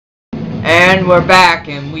And we're back,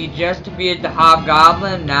 and we just defeated the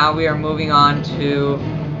Hobgoblin. Now we are moving on to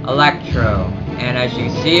Electro. And as you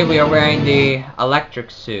can see, we are wearing the electric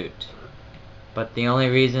suit. But the only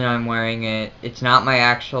reason I'm wearing it, it's not my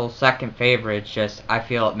actual second favorite, it's just I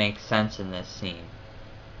feel it makes sense in this scene.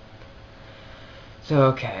 So,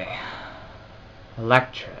 okay.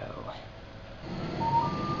 Electro.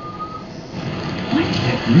 What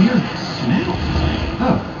that weird smell?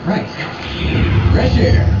 Oh, right. Fresh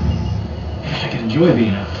air. I could enjoy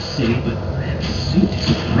being out in the city, but that suit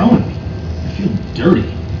is throwing me. I feel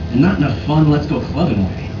dirty, and not in a fun let's go clubbing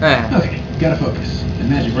way. Okay, gotta focus. The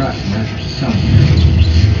magic rock can run for somewhere.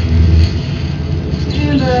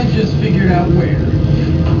 And I just figured out where.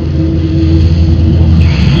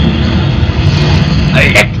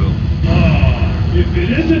 Electro. If it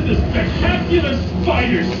isn't the spectacular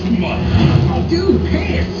spider smut. Oh, dude,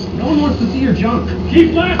 pants! No one wants to see your junk.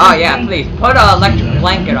 Keep laughing. Oh yeah, please, put an electric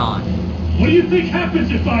blanket on. What do you think happens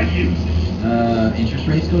if I use it? Interest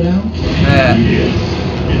rates go down? Yes.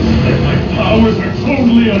 It's like my powers are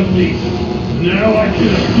totally unleashed. Now I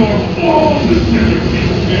can absorb all this energy.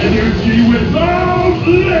 Energy without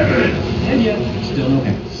limit. And yet, still no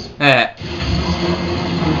pants.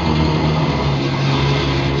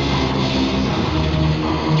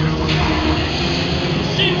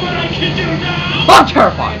 See what I can do now? I'm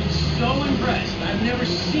terrified. I'm so impressed. I've never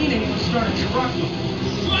seen anyone start a truck before.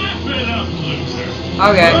 Slap it up, loser.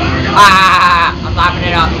 Okay. I'm laughing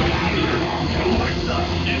it up.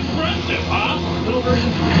 Impressive, huh? Little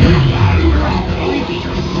version.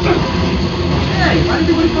 Hey, why did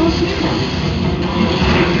everybody fall asleep?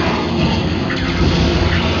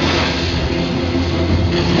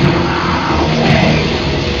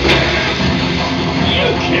 You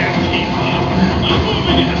can't keep up. I'm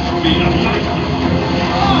moving at the speed of light.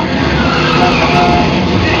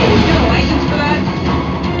 Hey, did you get a license for that?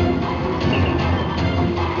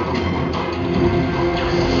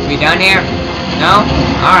 We done here? No?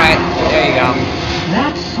 Alright, there you go.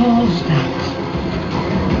 That solves that.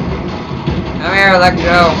 Come here,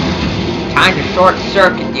 Electro. Time to short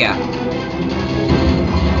circuit ya.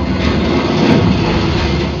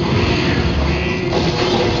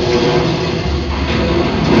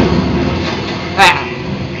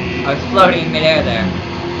 I was floating in midair there.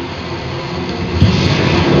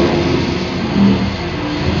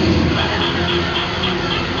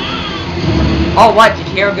 Oh, what? Did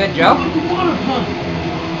you hear a good joke?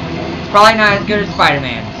 It's probably not as good as Spider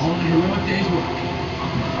Man's. All the heroic days work.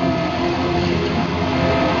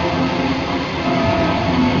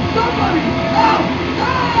 Somebody! Help!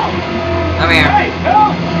 Help! Come here. Hey,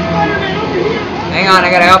 help! Spider-Man over here! Hang on, I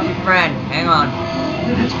gotta help your friend. Hang on.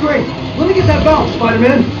 That's great. Let me get that bounce,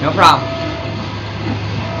 Spider-Man. No problem.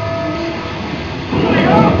 Hey,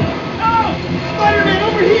 help! Help! Spider-Man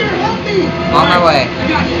over here! Help me! On my way. I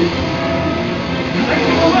got you.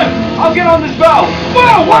 I'll get on this valve.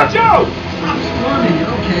 Whoa, watch out! Stop squirming, you're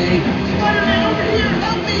okay. Spider-Man over here,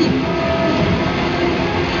 help me!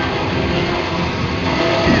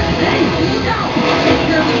 Hey, look out! Take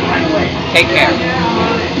care of this right away. Take care.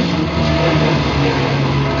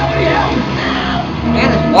 Man,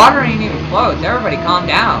 this water ain't even close. Everybody calm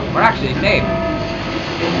down. We're actually safe.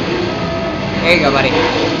 There you go, buddy.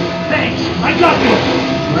 Thanks. I got this.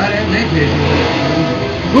 Glad Aunt May paid you.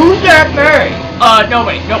 Who's that Mary?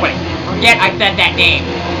 Nobody. Forget I said that name.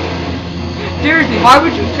 Seriously, why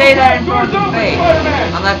would you say that in front of his face?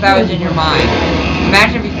 Unless that was in your mind.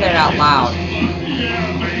 Imagine if you said it out loud.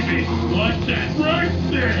 Yeah, baby. Like that right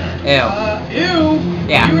there. Ew. Ew!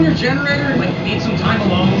 Yeah. You and your generator, like, need some time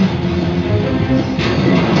alone. I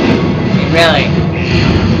mean, really.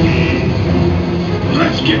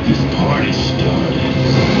 Let's get this party started.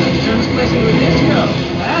 Turn this place into a disco.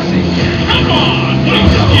 Classic. Come on, what are you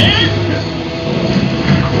scared?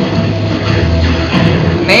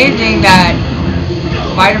 Amazing that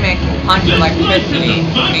Spider-Man can punch electricity.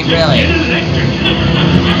 I mean, really.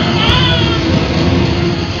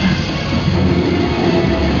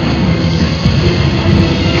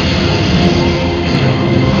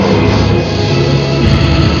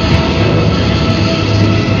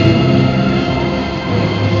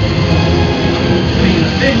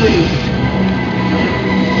 Big league.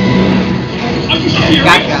 Are you serious?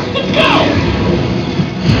 Gotcha. Let's go!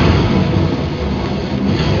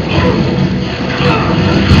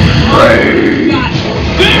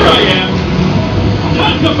 There I am!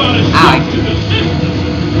 Talk about a shock to the system!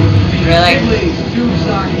 Really? Big leagues, tube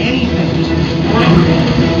sock, anything. Just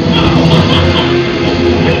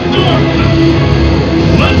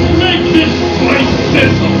Let's make this place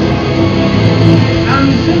sizzle! I'm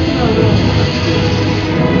sensing a little.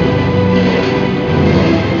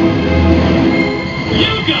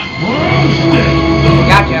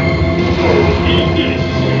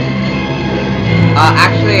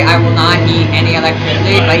 Unfortunately, I will not eat any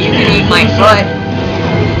electricity, but you can eat my foot,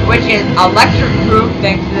 which is electric proof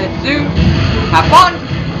thanks to the suit. Have fun!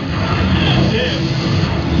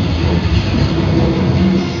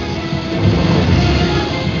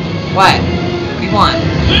 What? What do you want?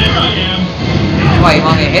 There I am! What, you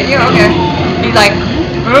want me to hit you? Okay. He's like,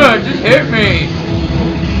 just hit me!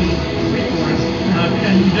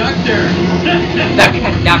 Conductor! The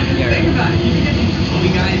conductor. Think about it. You can get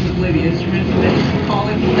these guys to play the instrument and they call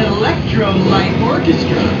it Electro Light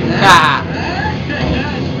Orchestra. Ah.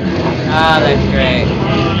 Oh, that's great.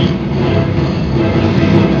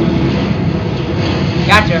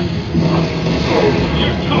 Gotcha.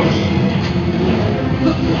 You're toast!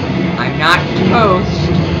 I'm not toast.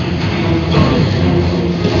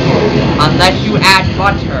 Unless you add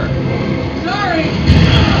butter. Sorry!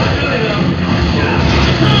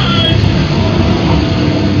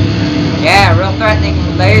 Yeah, real threatening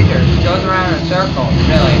with lasers. Goes around in a circle.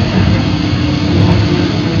 Really.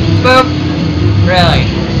 Boop. Really.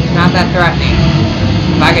 It's not that threatening.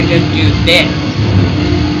 If I could just do this.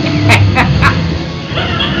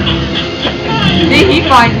 See, he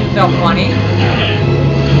finds himself funny.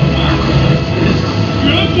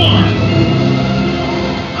 Good one!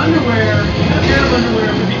 Underwear. A pair of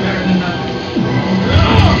underwear would be better than nothing.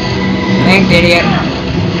 Thanks, idiot.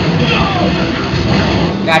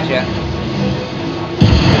 Gotcha.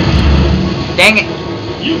 Dang it.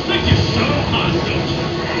 You think you're so hot, don't you?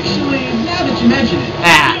 Actually, now that you mention it.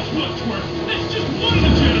 Ah. Guess what, twerp? It's just one of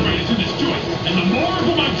the generators in this joint, and the more of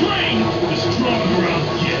them I drain, the stronger I'll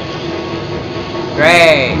get.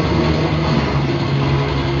 Great.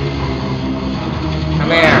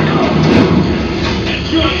 Come here.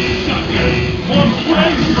 Enjoy, sucker! More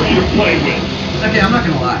friends for you to play with! Okay, I'm not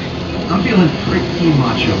gonna lie. I'm feeling pretty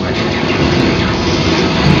macho right now.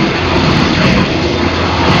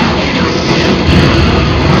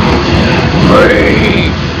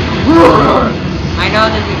 I know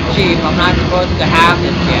this is cheap. I'm not supposed to have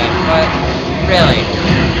this yet, but really,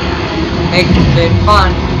 makes it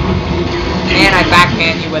fun. And I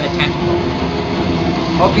backhand you with a tentacle.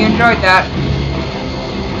 Hope you enjoyed that.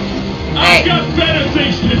 Hey, I've got better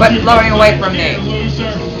things to quit do floating away than from me.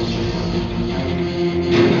 loser.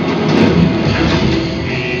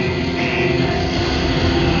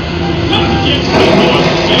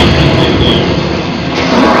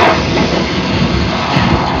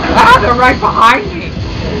 Ah, they're right behind me.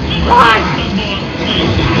 Run!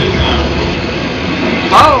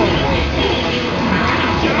 Oh!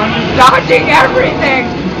 I'm dodging everything!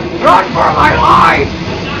 Run for my life!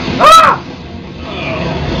 Ah!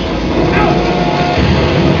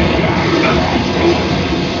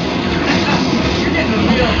 You're getting a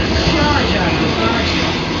real charge out of this, aren't you?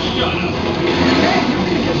 Shut up.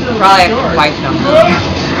 Probably have to fight something.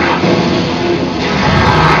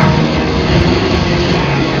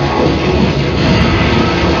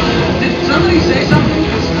 Did somebody say something?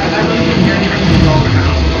 'Cause I really couldn't hear anything from all the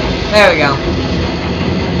house. There we go.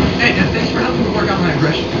 Hey, thanks for helping me work out my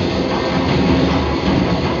aggression.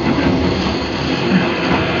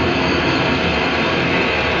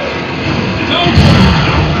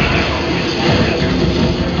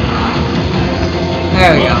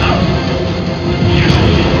 There we go.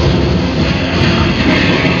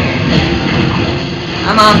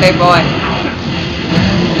 Come on, big boy.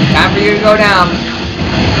 Time for you to go down.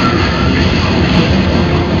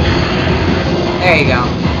 There you go.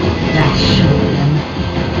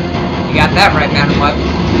 You got that right, Madam Web.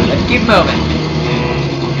 Let's keep moving.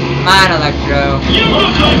 Come on, Electro. You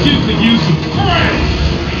look like you could use some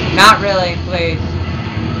friends. Not really, please.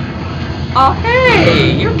 Oh,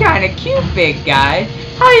 hey! You're kind of cute, big guy.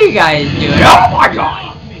 How you guys doing? Oh my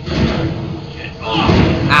god! Get off!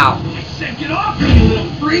 Ow. I said get off me, you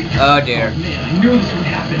little freak! Oh dear. Man, I knew this would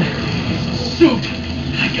happen. It's a suit.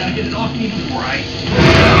 I gotta get it off me before I...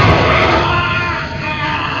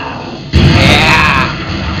 Yeah!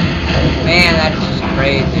 Man, that's just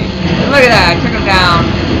crazy. Look at that, I took him down.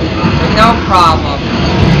 With no problem.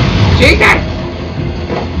 Jesus!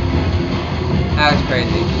 That was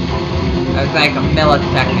crazy. That was like a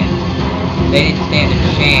millisecond. They didn't stand a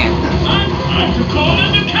chance. Time to call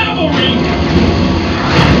in the cavalry!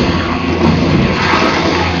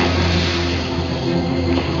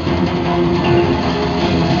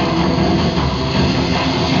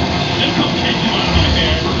 This will take you out of my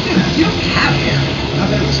hair. You don't have hair. Not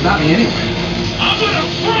that it would stop me anyway. I'm gonna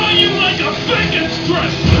fry you like a bacon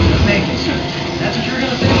strip! Bacon strip. That's what you were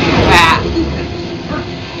gonna say? Ah.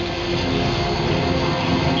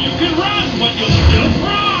 You can run, but you'll still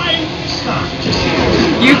fry! Stop. Just...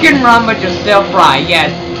 You can run, but you'll still fry.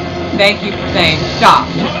 Yes. thank you for saying stop.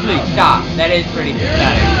 Just please stop. That is pretty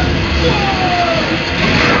pathetic.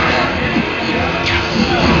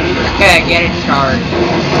 Okay, get it charged.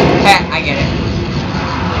 Heh, I get it.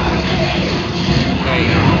 There you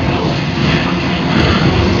go.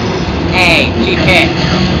 Hey, cheap hit.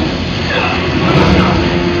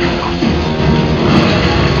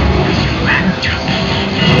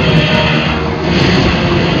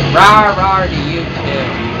 Rawr, rawr to you too.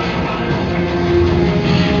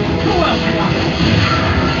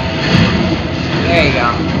 There you go.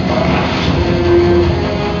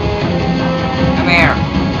 Come here.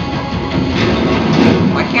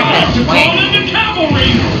 Why can't I swing? The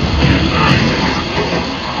cavalry!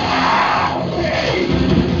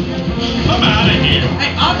 I'm out of here.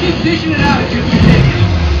 Hey, I'll keep dishing it out if you continue.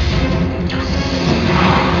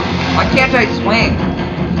 Why can't I swing?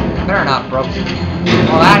 They're not broken.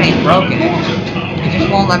 Well, that ain't broken. It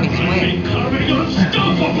just won't let me swing. Becoming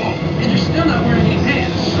unstoppable. And you're still not wearing any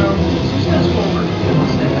pants, so just steps forward.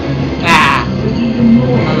 Ah,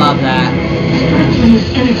 I love that.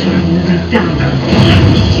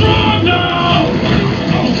 Strong now!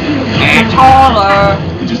 And taller.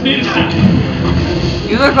 Just need a second.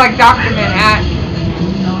 You look like Dr. Manhattan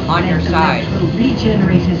on your side.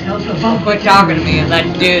 Regenerate his health above. Quit talking to me and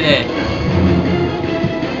let's do this.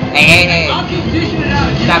 Hey. I'll keep dishing it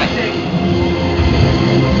out if you Stop it. continue.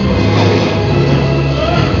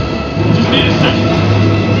 Just need a second.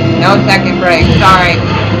 No second break. Sorry.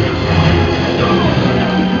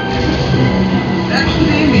 Actually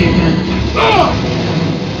made me again.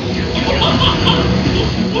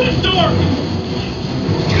 What a dork!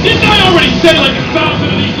 Didn't I already say like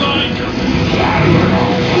 1,000 of these lines?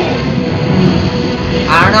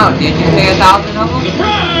 I don't know. Did you say 1,000 of them?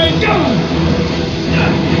 Surprise!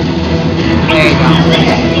 There you go.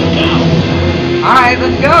 Alright,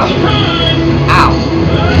 let's go. Ow.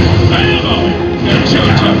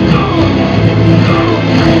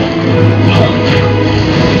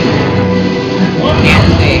 Can't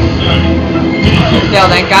see. Still,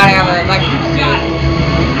 thank God I have an electric suit.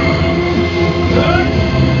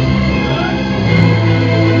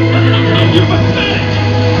 You're pathetic.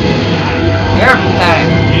 You're pathetic.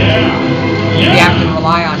 Yeah. You have to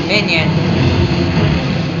rely on minions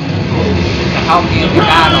to help you in the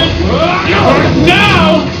battle.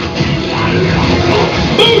 Now!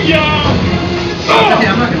 Booyah! Okay,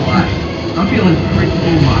 I'm not gonna lie. I'm feeling pretty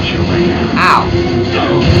macho right now. Ow.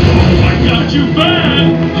 I got you bad!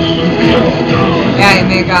 Yeah, you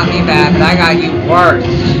may have got me bad, but I got you worse.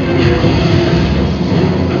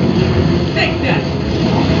 Take that!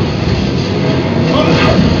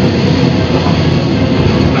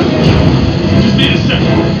 Just need a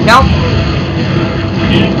second. Nope.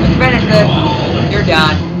 Let's finish this. You're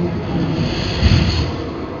done.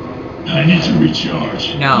 I need to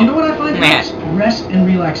recharge. No. You know what I find Man. helps? Rest and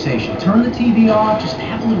relaxation. Turn the TV off, just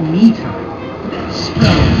have a little me time.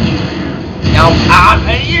 Nope.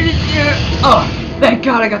 Oh, thank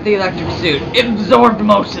God I got the electric suit. It absorbed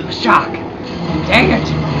most of the shock. Dang it.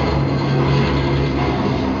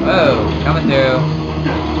 Whoa, coming through.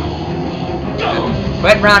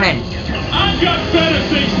 Quit running. I've got better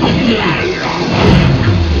things to do.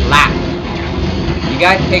 Lap. You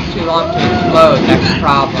guys take too long to explode, that's the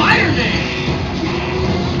problem.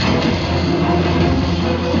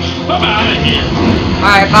 I'm out of here.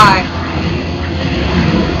 Alright, bye.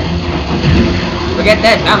 Forget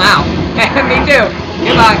this, I'm out. Me too.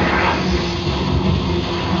 Goodbye.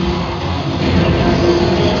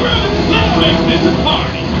 Let's make this a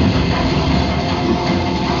party.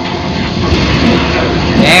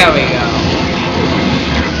 There we go.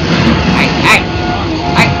 Hey.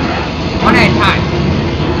 One at a time.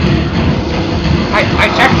 I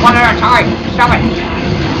said one at a time. Stop it.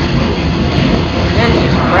 This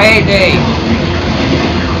is crazy.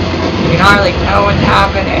 You can hardly tell what's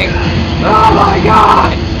happening. Oh my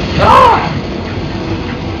God. Oh.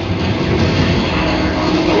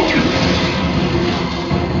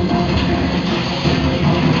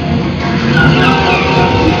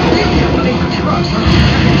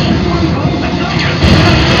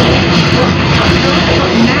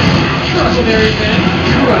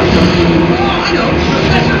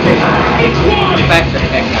 Professor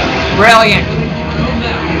Pickup. Brilliant.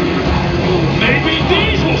 Maybe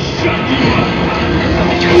these will shut you up.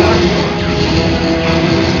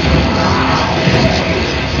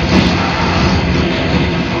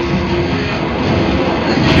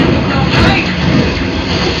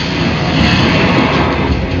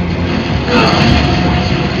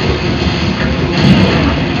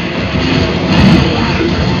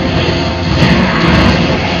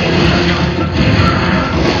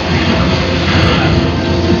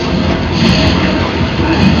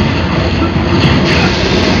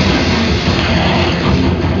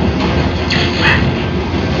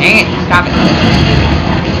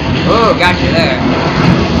 Oh, got you there.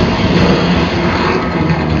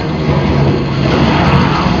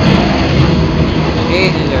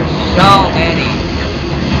 Jesus, there's so many.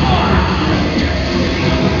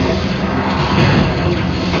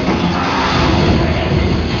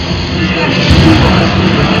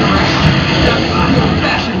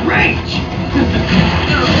 Fashion range!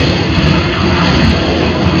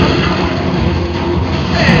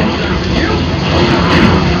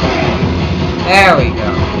 There we go.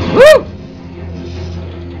 Woo!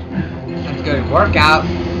 That's good. Workout.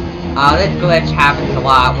 This glitch happens a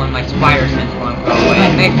lot when my spider sense won't go away.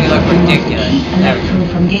 It makes me look ridiculous. There we go. Electro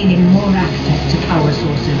from gaining more access to power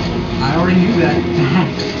sources. I already knew that.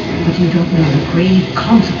 Perhaps, but you don't know the grave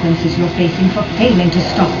consequences you're facing for failing to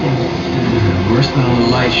stop them. Worse than on the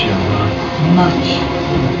light show, huh? Much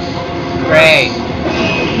worse. Great.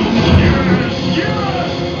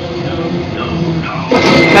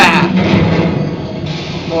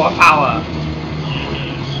 More power.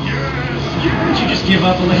 Did you just give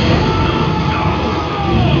up, Electro?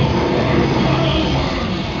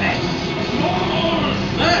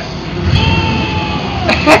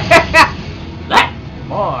 Let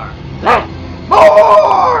more.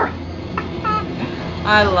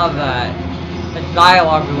 I love that. The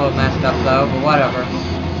dialogue's a little messed up though, but whatever.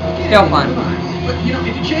 Still fun. But, you know,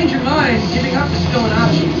 if you change your mind, giving up is still an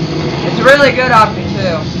option. It's a really good option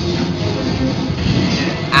too.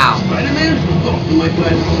 Ow. Spider Man? Oh, you might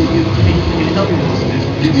glad to see you. Hey, can you help me with this?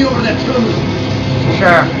 Get me over to that terminal.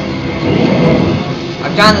 Sure.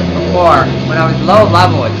 I've done this before. When I was low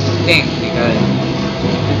level, it stinks because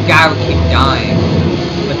this guy would keep dying.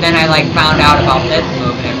 But then I like found out about this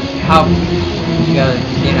move and it helped because,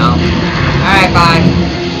 you know. Alright, bye.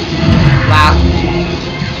 Lap.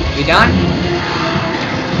 We done?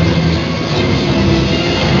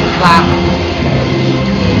 Clap.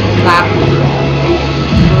 Clap.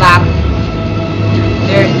 Clap.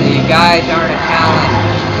 Seriously, you guys aren't a talent.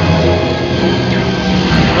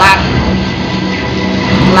 Clap.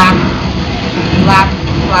 Clap. Clap.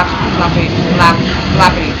 Clap. Clappity. Clap.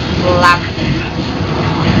 Clappity. Clap.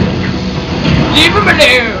 Leave him alone.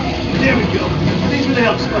 There we go. Thanks for the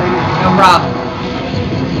help, Spider. No problem.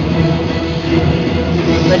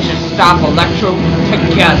 Let's just stop Electro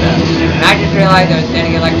together. And I just realized I was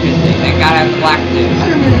sending electricity. Thank God I have the black suit.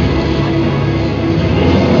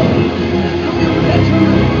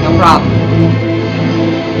 No problem.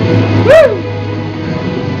 Woo!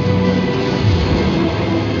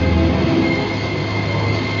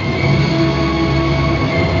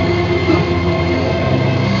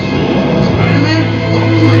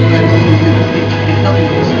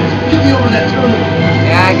 Get me over that terminal.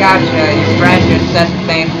 Yeah, I gotcha. Your friend just said the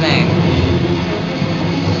same thing.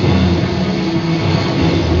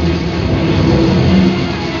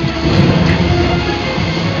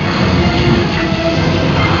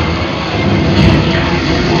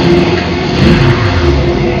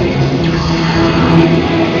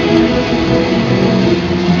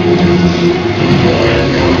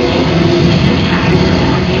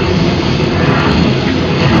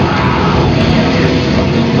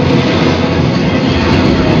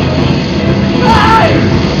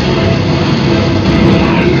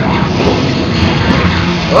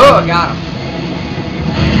 Oh, I got him.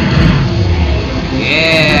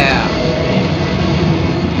 Yeah.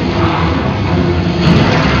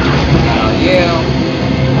 Got all you.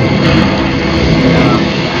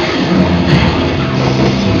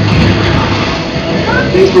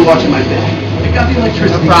 Thanks for watching my back. I got the No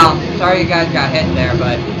electricity. problem. Sorry you guys got hit there,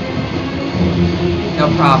 but no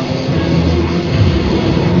problem.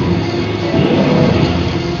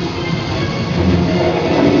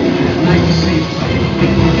 Nice to see you. You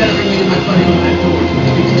gotta bring me and my buddy on that door.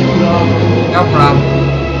 It's too long. No problem.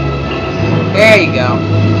 There you go.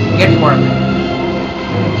 Get to work.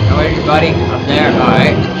 Now where's your buddy? Up there.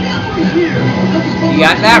 Alright. You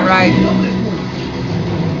got that right.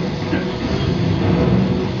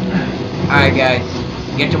 Alright guys.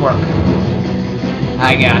 Get to work.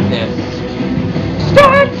 I got this.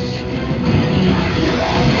 Start!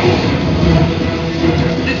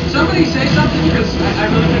 Did somebody say something? Because I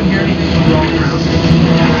really couldn't hear anything from rolling around.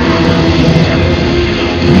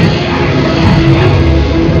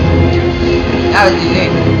 That was easy.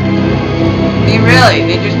 I mean, really,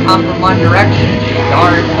 they just come from one direction. Just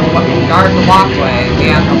guard the walkway, and we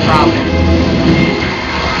have no problem.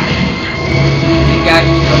 These guys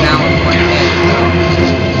just go down with one hit.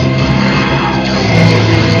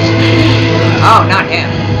 Oh, not him.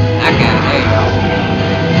 That guy. There you go.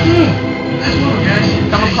 Nice one, guys.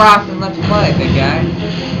 Come across and let's play, big guy.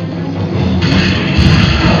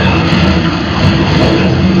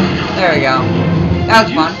 There we go. That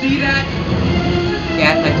was fun. Did you see that?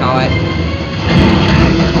 Yes, I saw it.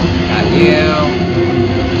 Got you.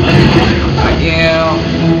 Got you.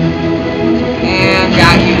 And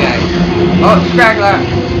got you guys. Oh, straggler.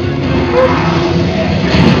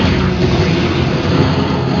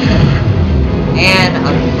 And a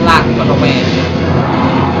slap for the win.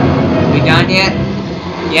 We done yet?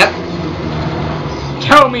 Yep.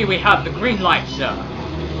 Tell me we have the green light, sir.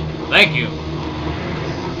 Thank you.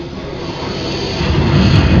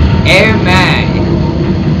 Amen.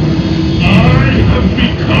 I have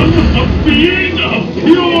become a being of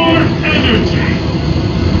pure energy.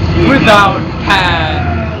 Without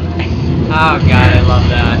hand. Oh god, I love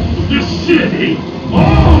that. The city,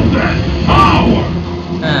 all that power.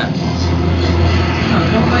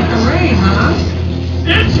 Don't like the rain, huh?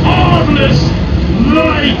 It's harmless,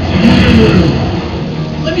 like you.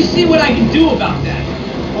 Let me see what I can do about that.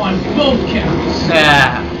 On both counts.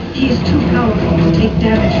 He is too powerful to take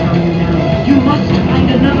damage from you now. You must find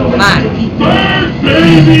another way Man. to defeat him. Burn,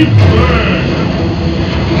 baby, burn.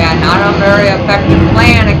 Yeah, not a very effective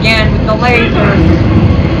plan again with the lasers.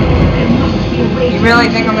 There must be a way You to really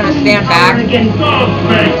think I'm gonna stand power back? against Don't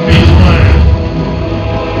make me laugh.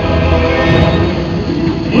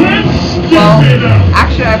 Let's step Well, it up.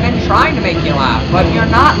 actually, I've been trying to make you laugh, but you're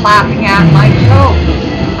not laughing at my jokes.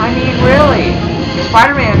 I mean, really.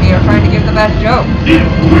 Spider Man and me are trying to give the best joke. Give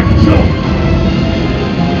quick joke.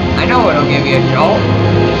 I know it'll give you a jolt.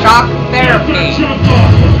 Shock therapy. Jump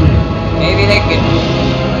off. Maybe they could,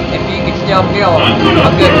 if you could still feel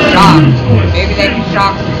a good shock, maybe they could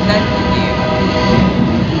shock some sense into you.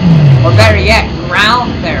 Or better yet,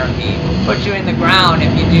 ground therapy. Put you in the ground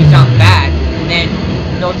if you do something bad. And then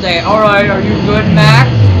they'll say, alright, are you good, Max?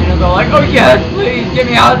 And you'll go like, oh yes, please, get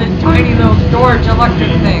me out of this tiny little storage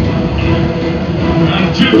electric thing.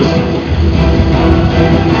 I'm juiced.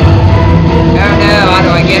 Oh no, how do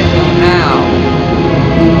I get to him now?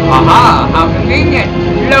 Aha, how convenient.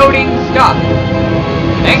 Floating stuff.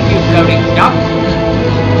 Thank you, floating stuff.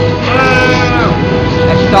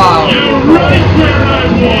 That's all. You're right where I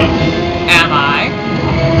want. Am I?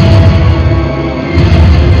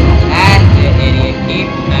 That's it, idiot. Keep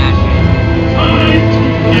smashing. Time to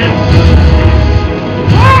get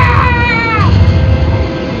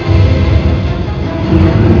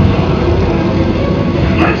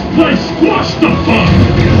Let's play squash the fun.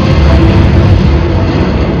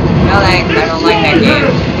 No thanks, I don't like that game.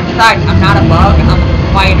 Besides, I'm not a bug, I'm a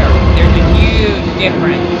fighter. There's a huge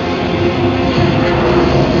difference.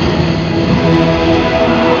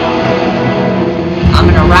 I'm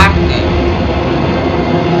an arachnid.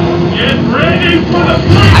 Get ready for the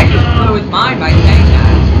I just blew his mind by saying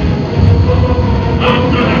that. I'm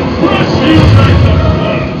gonna crush you like the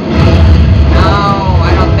flood. No,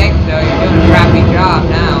 I don't think so. You're doing a crappy job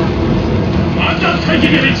now. I'm not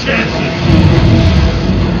taking any chances.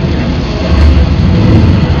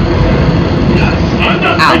 I'm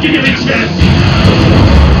not Ow. taking any chances.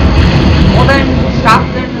 Well then, stop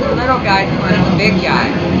sending the little guys instead of the big guy.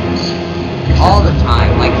 All the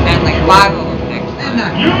time. Like, send like 5 of them next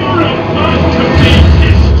time. You're about to make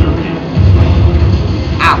history.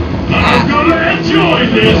 Ow. I'm Yeah. gonna enjoy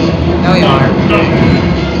this. No, you aren't. No.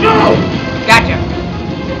 No. Gotcha.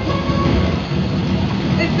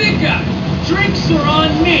 Hey, big guy, drinks are on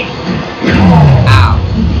me. Ow.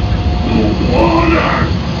 The water.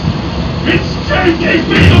 It's taking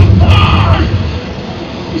me apart.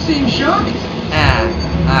 You seem shocked. Ah.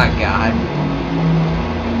 Oh, God.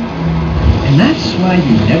 And that's why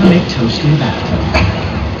you never make toast in a bathtub.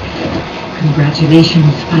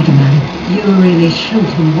 Congratulations, Spider Man. You really showed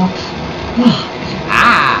him what's what.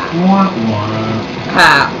 Ah. Wah, wah.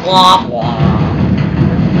 Ah. Womp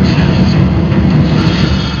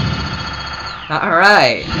womp.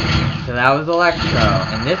 Alright. So that was Electro.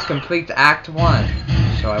 And this completes Act 1.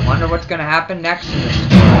 So I wonder what's gonna happen next in this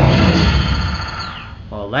story.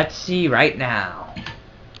 Well, let's see right now.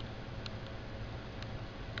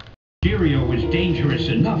 Mysterio was dangerous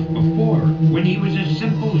enough before, when he was a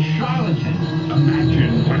simple charlatan.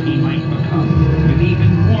 Imagine what he might become, with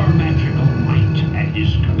even more magical might at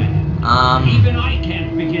his command. Even I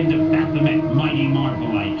can't begin to fathom mighty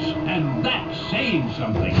Marvelites, and that's saying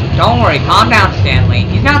something. Don't worry, calm down, Stanley.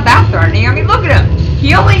 He's not that threatening. I mean, look at him.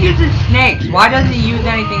 He only uses snakes. Why doesn't he use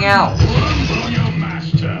anything else?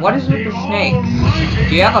 What is with the snakes?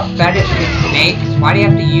 Do you have a fetish with snakes? Why do you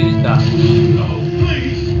have to use them?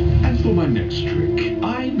 And for my next trick,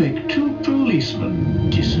 I make 2 policemen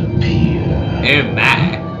disappear. Oh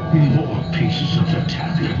my. More pieces of the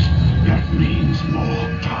tablet. That means more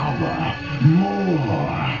power.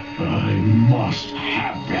 More. I must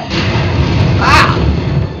have them. Ah!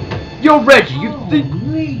 Yo, Reggie, you think...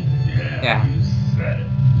 Yeah. You said it.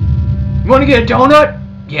 You wanna get a donut?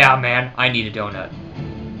 Yeah, man, I need a donut.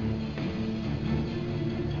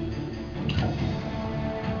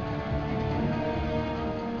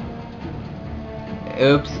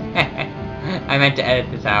 Oops. I meant to edit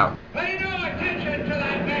this out. Pay no attention to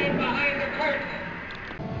that man behind the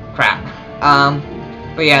curtain. Crap.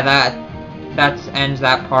 But yeah, that ends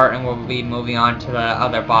that part, and we'll be moving on to the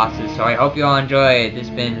other bosses. So I hope you all enjoyed. This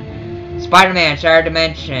has been Spider Man Shattered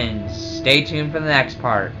Dimensions. Stay tuned for the next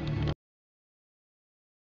part.